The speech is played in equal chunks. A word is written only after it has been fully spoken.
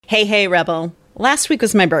Hey, Rebel. Last week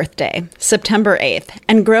was my birthday, September 8th,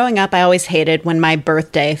 and growing up, I always hated when my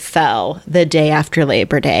birthday fell the day after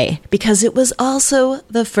Labor Day because it was also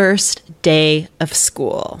the first day of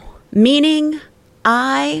school, meaning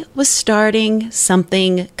I was starting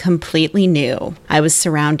something completely new. I was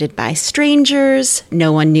surrounded by strangers.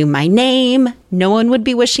 No one knew my name. No one would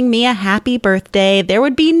be wishing me a happy birthday. There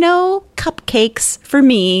would be no cupcakes for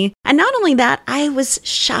me. And not only that, I was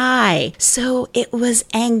shy. So it was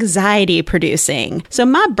anxiety producing. So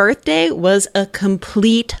my birthday was a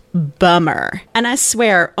complete bummer. And I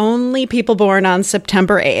swear, only people born on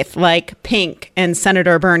September 8th, like Pink and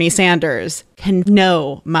Senator Bernie Sanders, can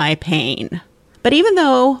know my pain. But even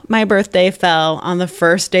though my birthday fell on the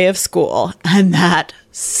first day of school, and that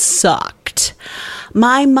sucked,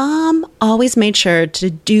 my mom always made sure to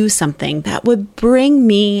do something that would bring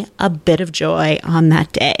me a bit of joy on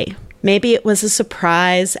that day. Maybe it was a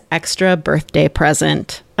surprise extra birthday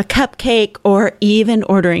present, a cupcake, or even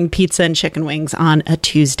ordering pizza and chicken wings on a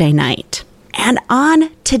Tuesday night. And on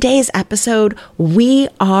today's episode, we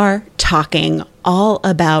are talking all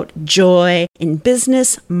about joy in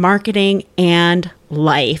business, marketing, and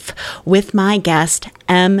life with my guest,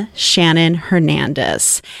 Shannon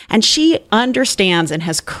Hernandez. And she understands and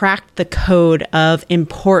has cracked the code of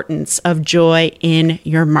importance of joy in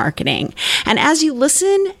your marketing. And as you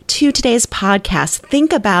listen to today's podcast,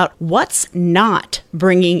 think about what's not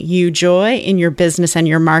bringing you joy in your business and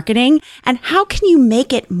your marketing, and how can you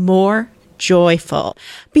make it more joyful.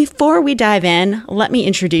 Before we dive in, let me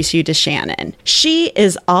introduce you to Shannon. She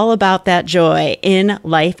is all about that joy in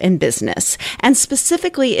life and business, and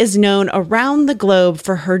specifically is known around the globe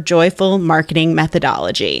for her joyful marketing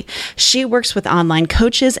methodology. She works with online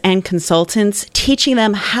coaches and consultants, teaching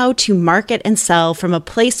them how to market and sell from a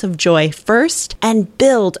place of joy first and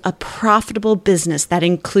build a profitable business that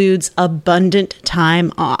includes abundant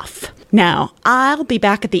time off. Now, I'll be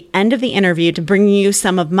back at the end of the interview to bring you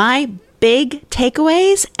some of my big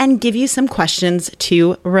takeaways and give you some questions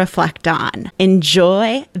to reflect on.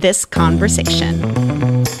 Enjoy this conversation.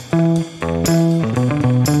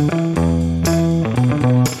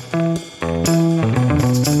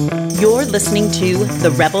 You're listening to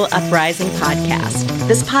the Rebel Uprising podcast.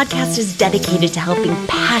 This podcast is dedicated to helping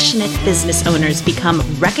passionate business owners become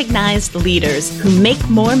recognized leaders who make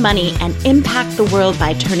more money and impact the world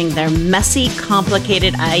by turning their messy,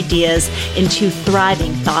 complicated ideas into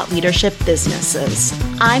thriving thought leadership businesses.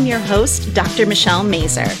 I'm your host, Dr. Michelle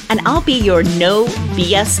Mazer, and I'll be your no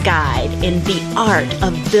BS guide in the art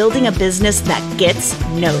of building a business that gets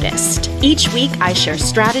noticed. Each week, I share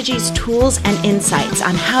strategies, tools, and insights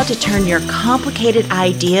on how to turn your complicated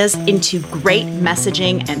ideas into great messaging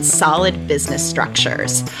and solid business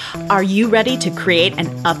structures. Are you ready to create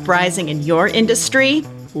an uprising in your industry?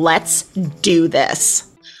 Let's do this.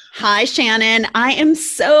 Hi, Shannon. I am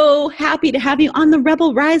so happy to have you on the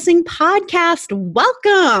Rebel Rising podcast.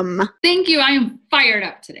 Welcome. Thank you. I am fired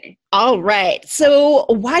up today. All right. So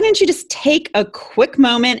why don't you just take a quick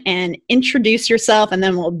moment and introduce yourself, and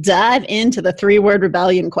then we'll dive into the 3-word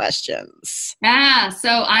rebellion questions. So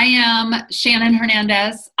I am Shannon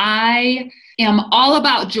Hernandez. I am all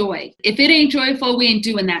about joy. If it ain't joyful, we ain't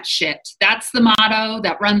doing that shit. That's the motto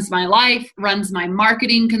that runs my life, runs my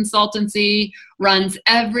marketing consultancy, runs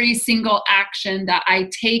every single action that I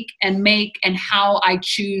take and make and how I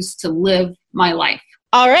choose to live my life.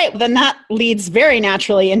 All right, then that leads very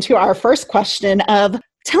naturally into our first question of,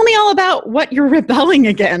 tell me all about what you're rebelling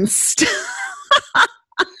against.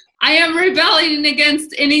 I am rebelling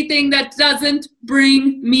against anything that doesn't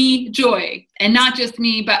bring me joy. And not just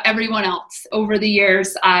me, but everyone else. Over the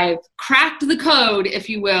years, I've cracked the code, if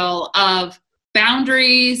you will, of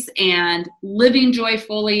boundaries and living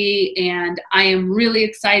joyfully. And I am really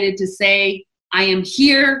excited to say I am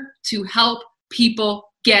here to help people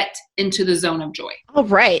get into the zone of joy. All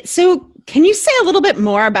right. So can you say a little bit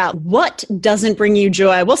more about what doesn't bring you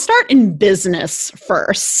joy? We'll start in business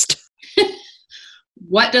first.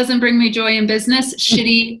 What doesn't bring me joy in business?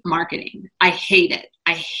 Shitty marketing. I hate it.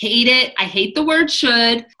 I hate it. I hate the word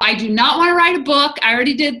should. I do not want to write a book. I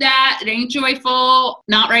already did that. It ain't joyful.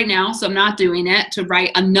 Not right now, so I'm not doing it to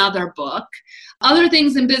write another book. Other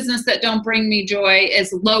things in business that don't bring me joy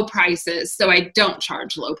is low prices. So I don't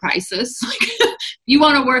charge low prices. If you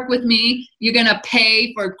want to work with me, you're going to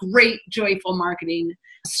pay for great, joyful marketing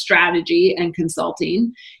strategy and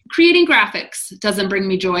consulting. Creating graphics doesn't bring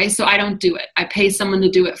me joy, so I don't do it. I pay someone to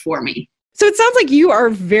do it for me. So it sounds like you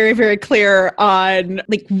are very, very clear on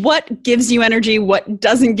like what gives you energy, what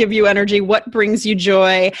doesn't give you energy, what brings you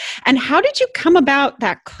joy. And how did you come about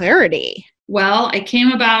that clarity? Well, I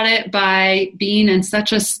came about it by being in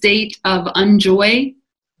such a state of unjoy.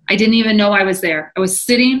 I didn't even know I was there. I was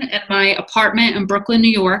sitting at my apartment in Brooklyn,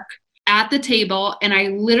 New York at the table, and I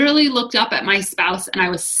literally looked up at my spouse and I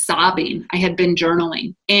was sobbing. I had been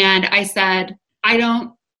journaling. And I said, I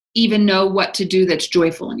don't even know what to do that's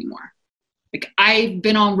joyful anymore. Like, I've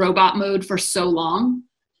been on robot mode for so long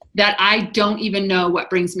that I don't even know what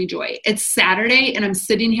brings me joy. It's Saturday and I'm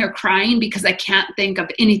sitting here crying because I can't think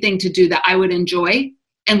of anything to do that I would enjoy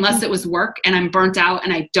unless it was work, and I'm burnt out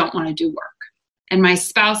and I don't want to do work. And my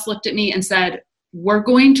spouse looked at me and said, we're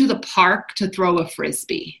going to the park to throw a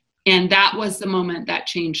Frisbee. And that was the moment that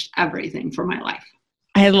changed everything for my life.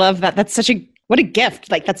 I love that. What a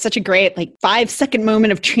gift. Like, that's such a great, 5-second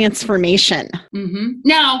moment of transformation. Mm-hmm.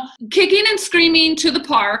 Now, kicking and screaming to the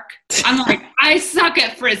park, I'm like, I suck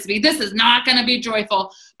at Frisbee. This is not going to be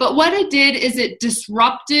joyful. But what it did is it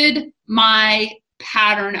disrupted my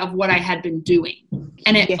pattern of what I had been doing.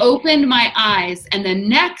 And it opened my eyes. And the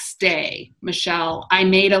next day, Michelle, I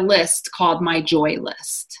made a list called my joy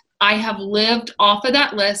list. I have lived off of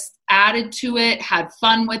that list, added to it, had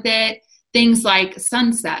fun with it. Things like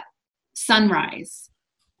sunset, sunrise,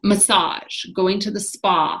 massage, going to the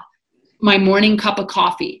spa, my morning cup of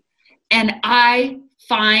coffee. And I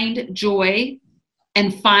find joy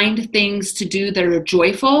and find things to do that are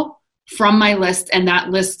joyful from my list. And that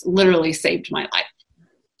list literally saved my life.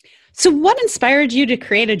 So what inspired you to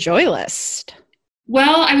create a joy list?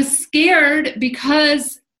 Well, I was scared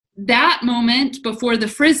because that moment before the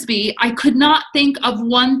Frisbee, I could not think of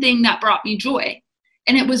one thing that brought me joy.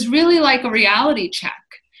 And it was really like a reality check.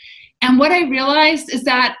 And what I realized is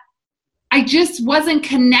that I just wasn't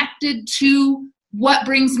connected to what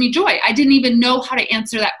brings me joy. I didn't even know how to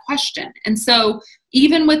answer that question. And so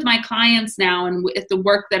even with my clients now and with the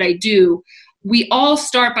work that I do, we all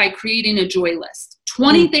start by creating a joy list.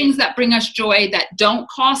 20 things that bring us joy that don't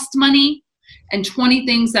cost money, and 20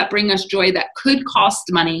 things that bring us joy that could cost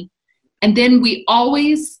money. And then we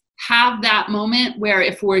always have that moment where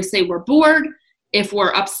if we say we're bored, if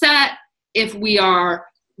we're upset, if we are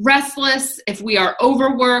restless, if we are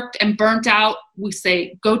overworked and burnt out, we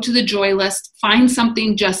say, go to the joy list, find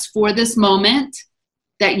something just for this moment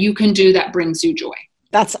that you can do that brings you joy.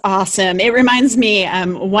 That's awesome. It reminds me,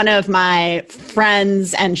 one of my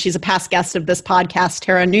friends, and she's a past guest of this podcast,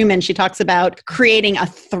 Tara Newman, she talks about creating a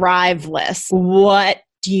thrive list. What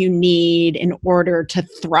do you need in order to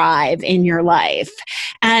thrive in your life?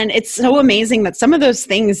 And it's so amazing that some of those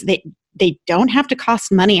things, they don't have to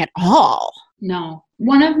cost money at all. No.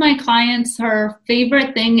 One of my clients, her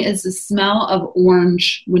favorite thing is the smell of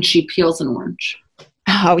orange when she peels an orange.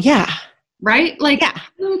 Oh, yeah. Right?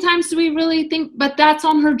 Sometimes do we really think, but that's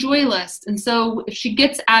on her joy list. And so if she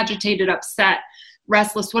gets agitated, upset,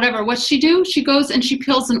 restless, whatever, what's she do? She goes and she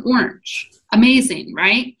peels an orange. Amazing,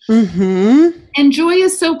 right? Mm-hmm. And joy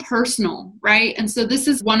is so personal, right? And so this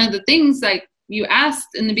is one of the things like you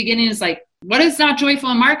asked in the beginning is like, what is not joyful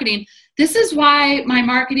in marketing? This is why my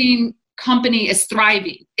marketing company is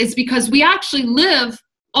thriving. It's because we actually live,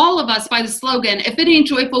 all of us, by the slogan, if it ain't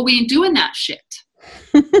joyful, we ain't doing that shit.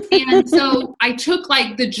 And so I took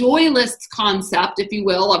the joy list concept, if you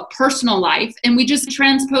will, of personal life, and we just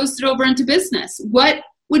transposed it over into business. What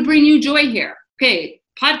would bring you joy here? Okay,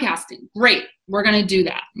 podcasting. Great. We're going to do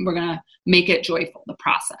that. We're going to make it joyful, the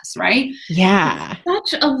process, right? Yeah.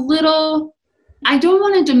 Such a little, I don't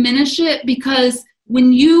want to diminish it, because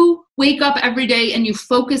when you wake up every day and you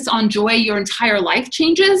focus on joy, your entire life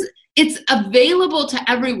changes. It's available to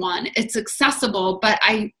everyone. It's accessible, but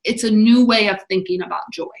it's a new way of thinking about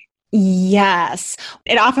joy. Yes.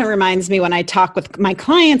 It often reminds me when I talk with my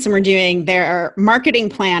clients and we're doing their marketing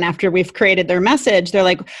plan after we've created their message, they're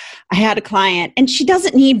like, I had a client and she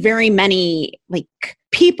doesn't need very many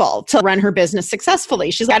people to run her business successfully.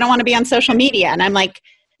 She's like, I don't want to be on social media. And I'm like,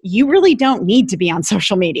 you really don't need to be on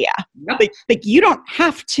social media. Yep. You don't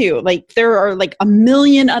have to. There are a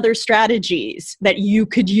million other strategies that you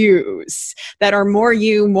could use that are more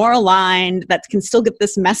aligned, that can still get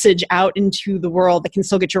this message out into the world, that can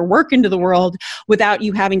still get your work into the world without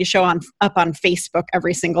you having to show up on Facebook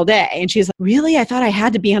every single day. And she's like, really? I thought I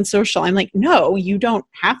had to be on social. I'm like, no, you don't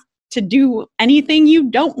have to do anything you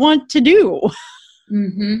don't want to do.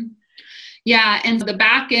 Mm-hmm. Yeah. And the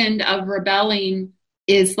back end of rebelling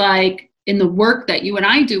is in the work that you and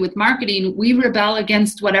I do with marketing, we rebel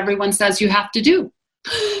against what everyone says you have to do.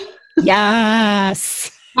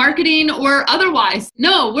 Yes. Marketing or otherwise.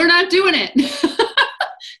 No, we're not doing it.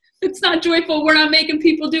 It's not joyful. We're not making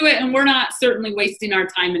people do it. And we're not certainly wasting our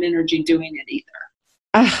time and energy doing it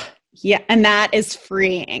either. Yeah. And that is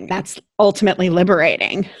freeing. That's ultimately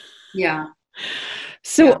liberating. Yeah.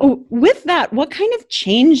 So with that, what kind of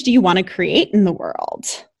change do you want to create in the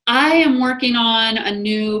world? I am working on a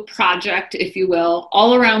new project, if you will,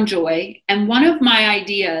 all around joy. And one of my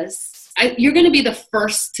ideas, you're going to be the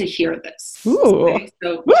first to hear this. Ooh, okay?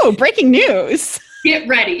 So breaking news. Get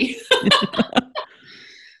ready.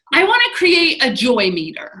 I want to create a joy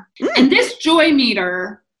meter. And this joy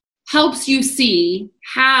meter helps you see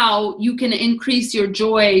how you can increase your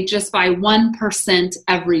joy just by 1%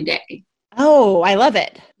 every day. Oh, I love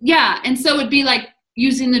it. Yeah. And so it'd be like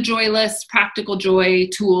using the joy list, practical joy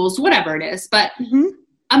tools, whatever it is. But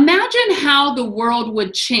imagine how the world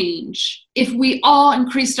would change if we all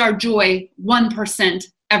increased our joy 1%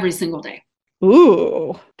 every single day.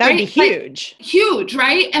 Ooh, that would be huge. Like, huge,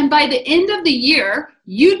 right? And by the end of the year,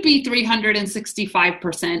 you'd be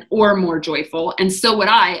 365% or more joyful. And so would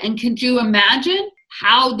I. And can you imagine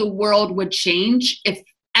how the world would change if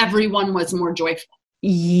everyone was more joyful?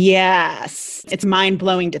 Yes. It's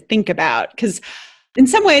mind-blowing to think about, because in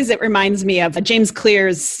some ways it reminds me of James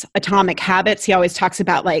Clear's Atomic Habits. He always talks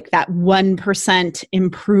about like that 1%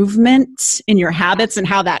 improvement in your habits and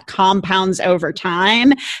how that compounds over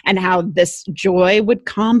time, and how this joy would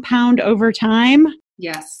compound over time.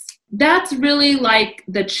 Yes. That's really like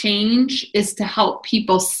the change, is to help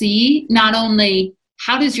people see not only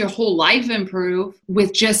how does your whole life improve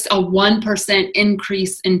with just a 1%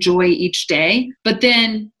 increase in joy each day, but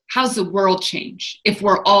then how's the world change if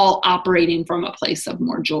we're all operating from a place of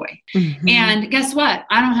more joy? Mm-hmm. And guess what?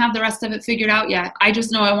 I don't have the rest of it figured out yet. I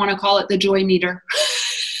just know I want to call it the joy meter.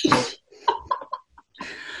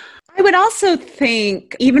 I would also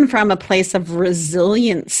think, even from a place of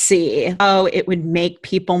resiliency, it would make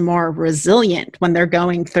people more resilient when they're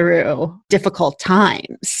going through difficult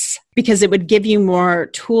times, because it would give you more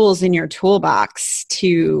tools in your toolbox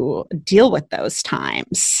to deal with those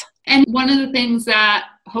times. And one of the things that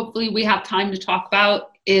hopefully we have time to talk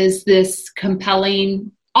about is this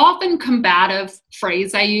compelling, often combative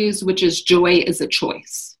phrase I use, which is joy is a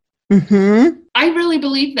choice. Mm-hmm. I really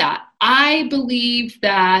believe that. I believe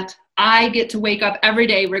that I get to wake up every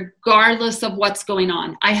day regardless of what's going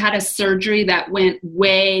on. I had a surgery that went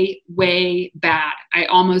way, way bad. I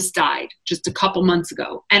almost died just a couple months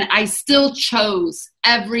ago. And I still chose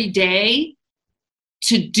every day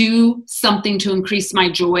to do something to increase my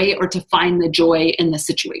joy or to find the joy in the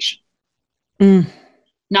situation.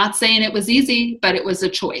 Not saying it was easy, but it was a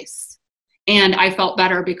choice. And I felt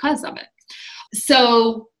better because of it.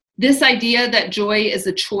 So this idea that joy is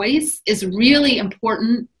a choice is really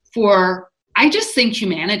important for, I just think,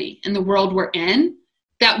 humanity in the world we're in,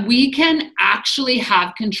 that we can actually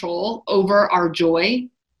have control over our joy,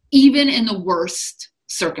 even in the worst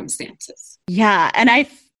circumstances. Yeah. And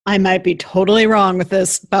I might be totally wrong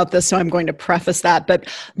about this, so I'm going to preface that. But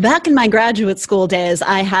back in my graduate school days,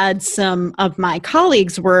 I had some of my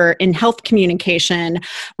colleagues were in health communication,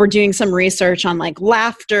 were doing some research on like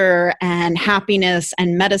laughter and happiness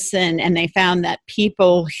and medicine. And they found that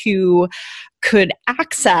people who could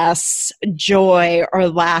access joy or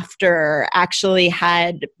laughter actually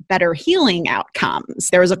had better healing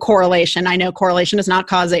outcomes. There was a correlation. I know correlation is not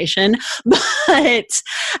causation, but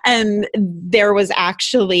there's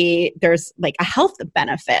like a health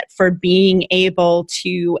benefit for being able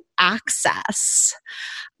to access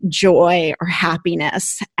joy or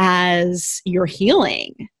happiness as you're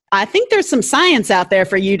healing. I think there's some science out there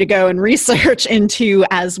for you to go and research into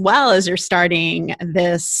as well as you're starting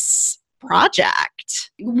this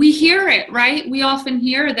project. We hear it, right? We often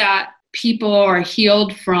hear that people are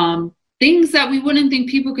healed from things that we wouldn't think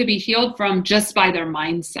people could be healed from just by their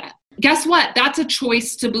mindset. Guess what? That's a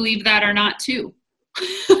choice to believe that or not too.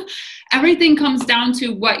 Everything comes down to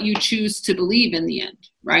what you choose to believe in the end,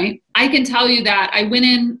 right? I can tell you that I went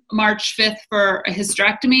in March 5th for a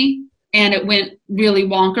hysterectomy and it went really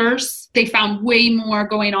wonkers. They found way more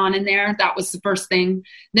going on in there. That was the first thing.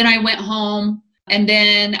 Then I went home. And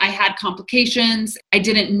then I had complications. I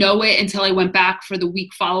didn't know it until I went back for the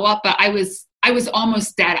week follow-up, but I was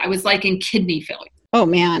almost dead. I was like in kidney failure. Oh,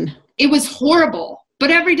 man. It was horrible.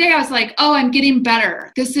 But every day I was like, oh, I'm getting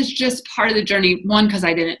better. This is just part of the journey. One, because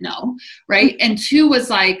I didn't know, right? And two was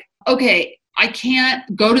like, okay, I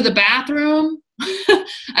can't go to the bathroom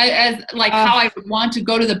as how I would want to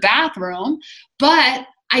go to the bathroom, but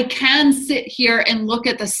I can sit here and look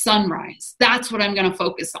at the sunrise. That's what I'm going to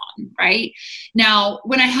focus on, right? Now,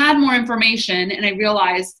 when I had more information and I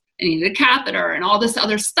realized I needed a catheter and all this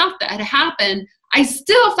other stuff that had happened, I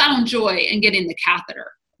still found joy in getting the catheter.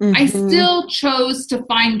 Mm-hmm. I still chose to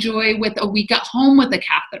find joy with a week at home with the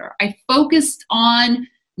catheter. I focused on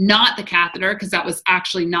not the catheter because that was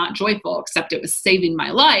actually not joyful, except it was saving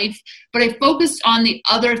my life. But I focused on the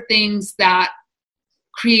other things that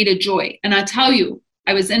created joy. And I tell you,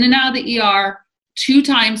 I was in and out of the ER 2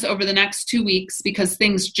 times over the next 2 weeks because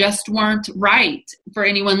things just weren't right. For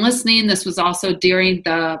anyone listening, this was also during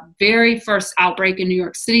the very first outbreak in New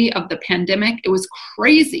York City of the pandemic. It was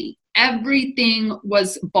crazy. Everything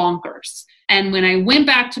was bonkers. And when I went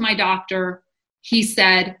back to my doctor, he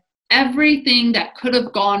said, everything that could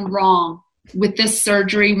have gone wrong with this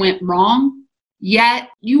surgery went wrong. Yet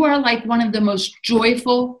you are like one of the most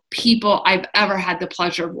joyful people I've ever had the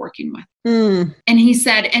pleasure of working with. And he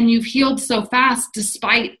said, and you've healed so fast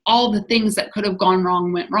despite all the things that could have gone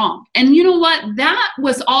wrong went wrong. And you know what? That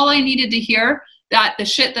was all I needed to hear, that the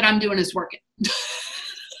shit that I'm doing is working.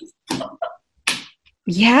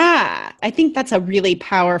 Yeah, I think that's a really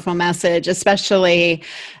powerful message, especially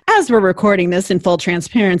as we're recording this in full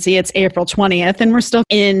transparency. It's April 20th, and we're still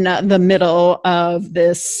in the middle of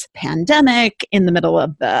this pandemic, in the middle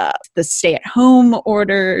of the stay-at-home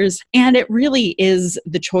orders. And it really is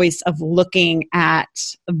the choice of looking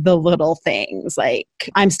at the little things. Like,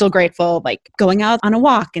 I'm still grateful, like going out on a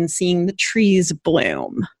walk and seeing the trees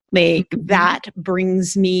bloom. Like that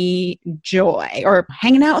brings me joy. Or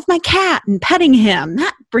hanging out with my cat and petting him,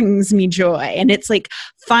 that brings me joy. And it's like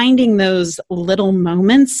finding those little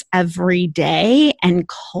moments every day and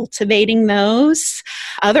cultivating those.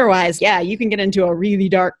 Otherwise, yeah, you can get into a really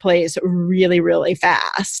dark place really, really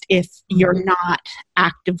fast if you're not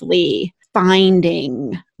actively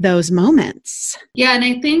finding those moments. Yeah, and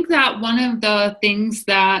I think that one of the things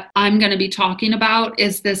that I'm going to be talking about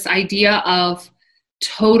is this idea of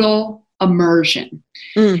total immersion.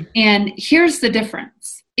 And here's the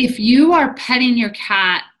difference. If you are petting your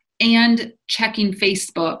cat and checking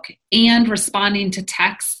Facebook and responding to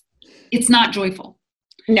texts, it's not joyful.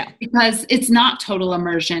 No. Because it's not total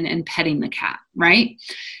immersion in petting the cat, right?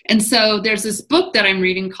 And so there's this book that I'm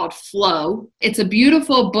reading called Flow. It's a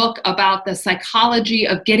beautiful book about the psychology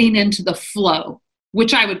of getting into the flow,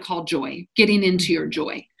 which I would call joy, getting into your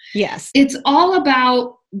joy. Yes. It's all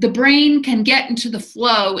about the brain can get into the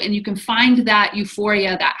flow and you can find that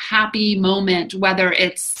euphoria, that happy moment, whether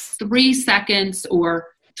it's 3 seconds or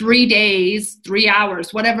 3 days, 3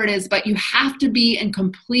 hours, whatever it is, but you have to be in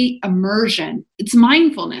complete immersion. It's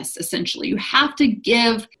mindfulness, essentially. You have to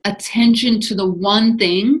give attention to the one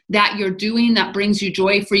thing that you're doing that brings you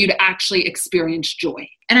joy for you to actually experience joy.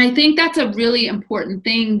 And I think that's a really important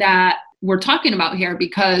thing that we're talking about here,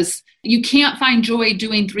 because you can't find joy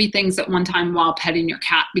doing 3 things at one time while petting your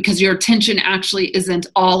cat, because your attention actually isn't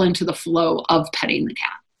all into the flow of petting the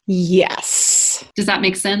cat. Yes. Does that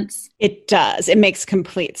make sense? It does. It makes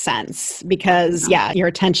complete sense because, your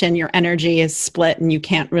attention, your energy is split and you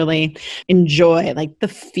can't really enjoy like the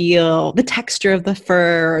feel, the texture of the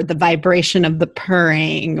fur, the vibration of the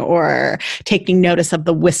purring, or taking notice of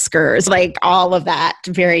the whiskers, like all of that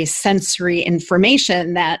very sensory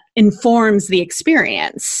information that informs the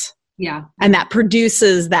experience. Yeah. And that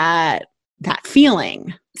produces that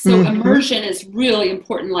feeling. So immersion is really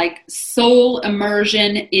important, like soul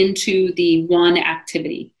immersion into the one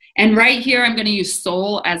activity. And right here, I'm going to use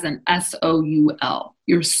soul as an SOUL,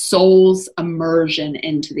 your soul's immersion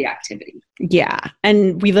into the activity. Yeah.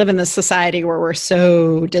 And we live in this society where we're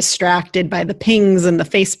so distracted by the pings and the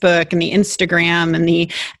Facebook and the Instagram and the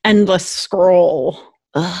endless scroll.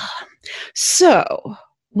 Ugh. So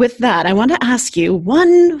with that, I want to ask you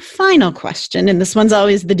one final question, and this one's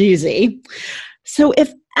always the doozy. So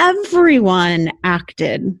if everyone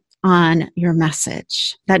acted on your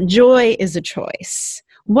message, that joy is a choice,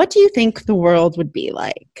 what do you think the world would be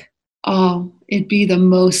like? Oh, it'd be the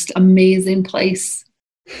most amazing place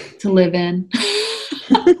to live in.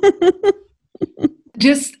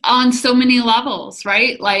 Just on so many levels,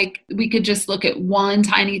 right? Like we could just look at one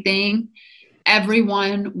tiny thing.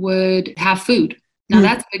 Everyone would have food. Now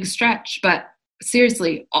that's a big stretch, but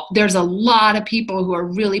seriously, there's a lot of people who are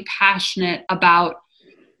really passionate about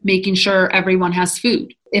making sure everyone has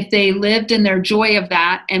food. If they lived in their joy of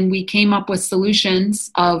that and we came up with solutions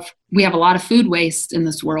of, we have a lot of food waste in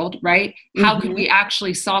this world, right? How could we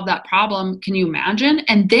actually solve that problem? Can you imagine?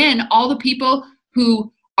 And then all the people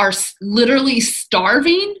who are literally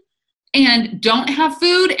starving and don't have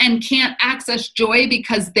food and can't access joy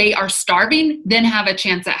because they are starving, then have a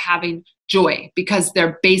chance at having joy because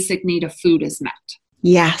their basic need of food is met.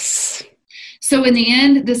 Yes. So in the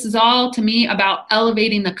end, this is all to me about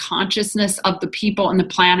elevating the consciousness of the people and the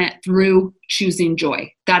planet through choosing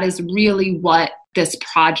joy. That is really what this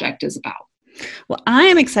project is about. Well, I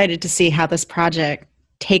am excited to see how this project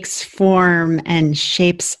takes form and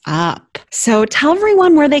shapes up. So tell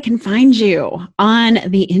everyone where they can find you on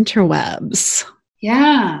the interwebs.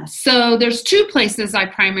 Yeah. So there's 2 places I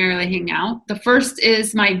primarily hang out. The first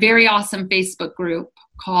is my very awesome Facebook group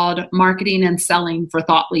called Marketing and Selling for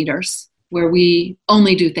Thought Leaders. where we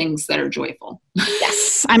only do things that are joyful.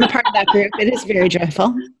 Yes, I'm a part of that group. It is very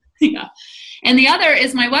joyful. Yeah. And the other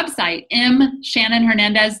is my website,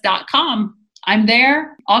 mshannonhernandez.com. I'm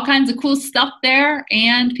there, all kinds of cool stuff there,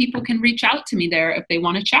 and people can reach out to me there if they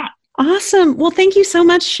want to chat. Awesome. Well, thank you so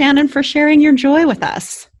much, Shannon, for sharing your joy with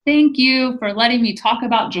us. Thank you for letting me talk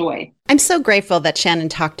about joy. I'm so grateful that Shannon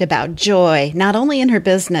talked about joy, not only in her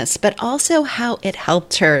business, but also how it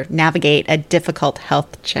helped her navigate a difficult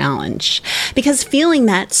health challenge. Because feeling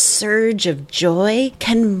that surge of joy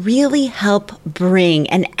can really help bring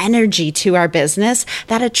an energy to our business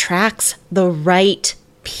that attracts the right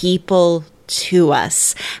people to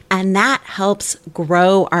us. And that helps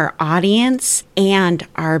grow our audience and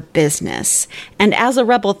our business. And as a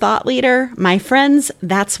Rebel Thought Leader, my friends,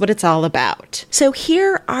 that's what it's all about. So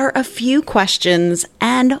here are a few questions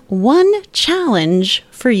and one challenge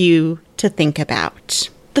for you to think about.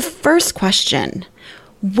 The first question,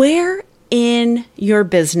 where in your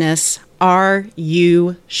business are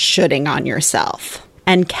you shoulding on yourself?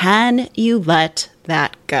 And can you let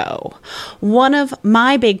that go? One of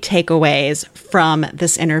my big takeaways from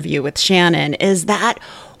this interview with Shannon is that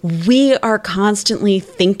we are constantly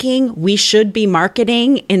thinking we should be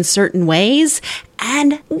marketing in certain ways,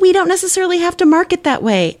 and we don't necessarily have to market that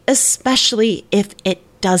way, especially if it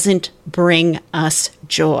doesn't bring us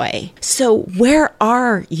joy. So where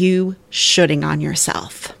are you shoulding on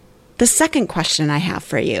yourself? The second question I have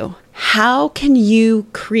for you, how can you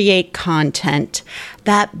create content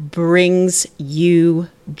that brings you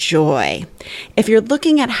joy? If you're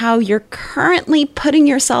looking at how you're currently putting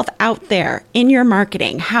yourself out there in your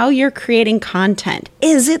marketing, how you're creating content,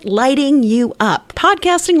 is it lighting you up?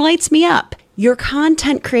 Podcasting lights me up. Your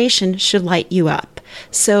content creation should light you up.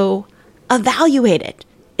 So evaluate it.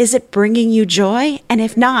 Is it bringing you joy? And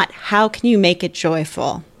if not, how can you make it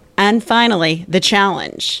joyful? And finally, the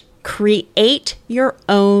challenge. Create your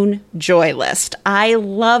own joy list. I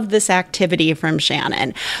love this activity from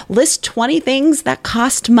Shannon. List 20 things that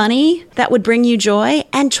cost money that would bring you joy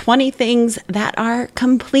and 20 things that are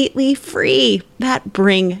completely free that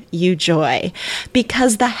bring you joy.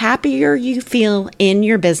 Because the happier you feel in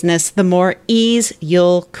your business, the more ease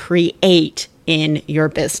you'll create in your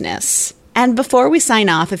business. And before we sign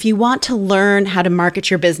off, if you want to learn how to market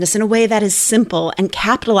your business in a way that is simple and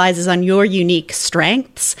capitalizes on your unique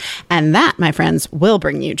strengths, and that, my friends, will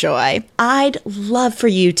bring you joy, I'd love for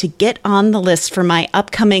you to get on the list for my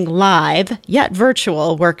upcoming live, yet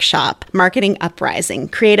virtual workshop, Marketing Uprising.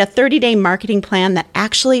 Create a 30-day marketing plan that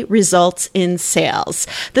actually results in sales.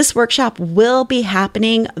 This workshop will be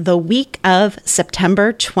happening the week of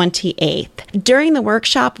September 28th. During the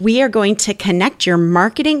workshop, we are going to connect your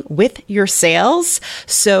marketing with your sales.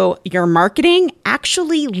 So your marketing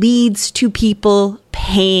actually leads to people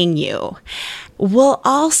paying you. We'll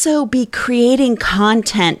also be creating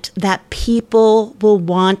content that people will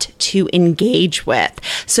want to engage with.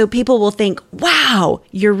 So people will think, wow,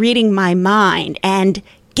 you're reading my mind, and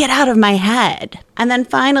get out of my head. And then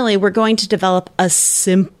finally, we're going to develop a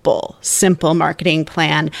simple marketing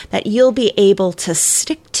plan that you'll be able to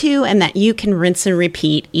stick to and that you can rinse and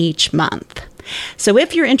repeat each month. So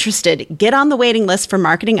if you're interested, get on the waiting list for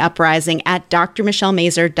Marketing Uprising at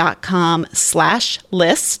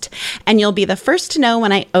drmichellemazur.com/list, and you'll be the first to know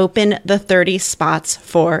when I open the 30 spots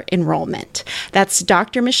for enrollment. That's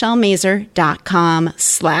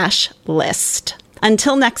drmichellemazur.com/list.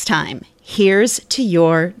 Until next time, here's to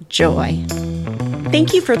your joy.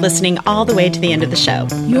 Thank you for listening all the way to the end of the show.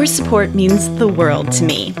 Your support means the world to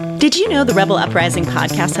me. Did you know the Rebel Uprising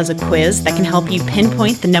podcast has a quiz that can help you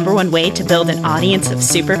pinpoint the #1 way to build an audience of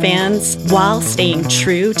superfans while staying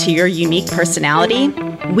true to your unique personality?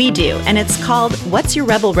 We do, and it's called What's Your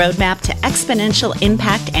Rebel Roadmap to Exponential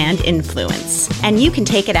Impact and Influence? And you can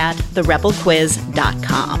take it at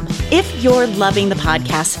therebelquiz.com. If you're loving the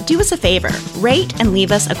podcast, do us a favor, rate and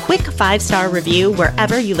leave us a quick 5-star review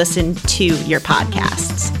wherever you listen to your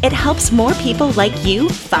podcasts. It helps more people like you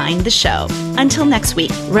find the show. Until next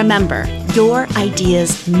week, remember, your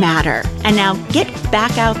ideas matter. And now get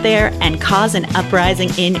back out there and cause an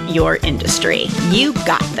uprising in your industry. You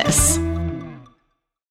got this.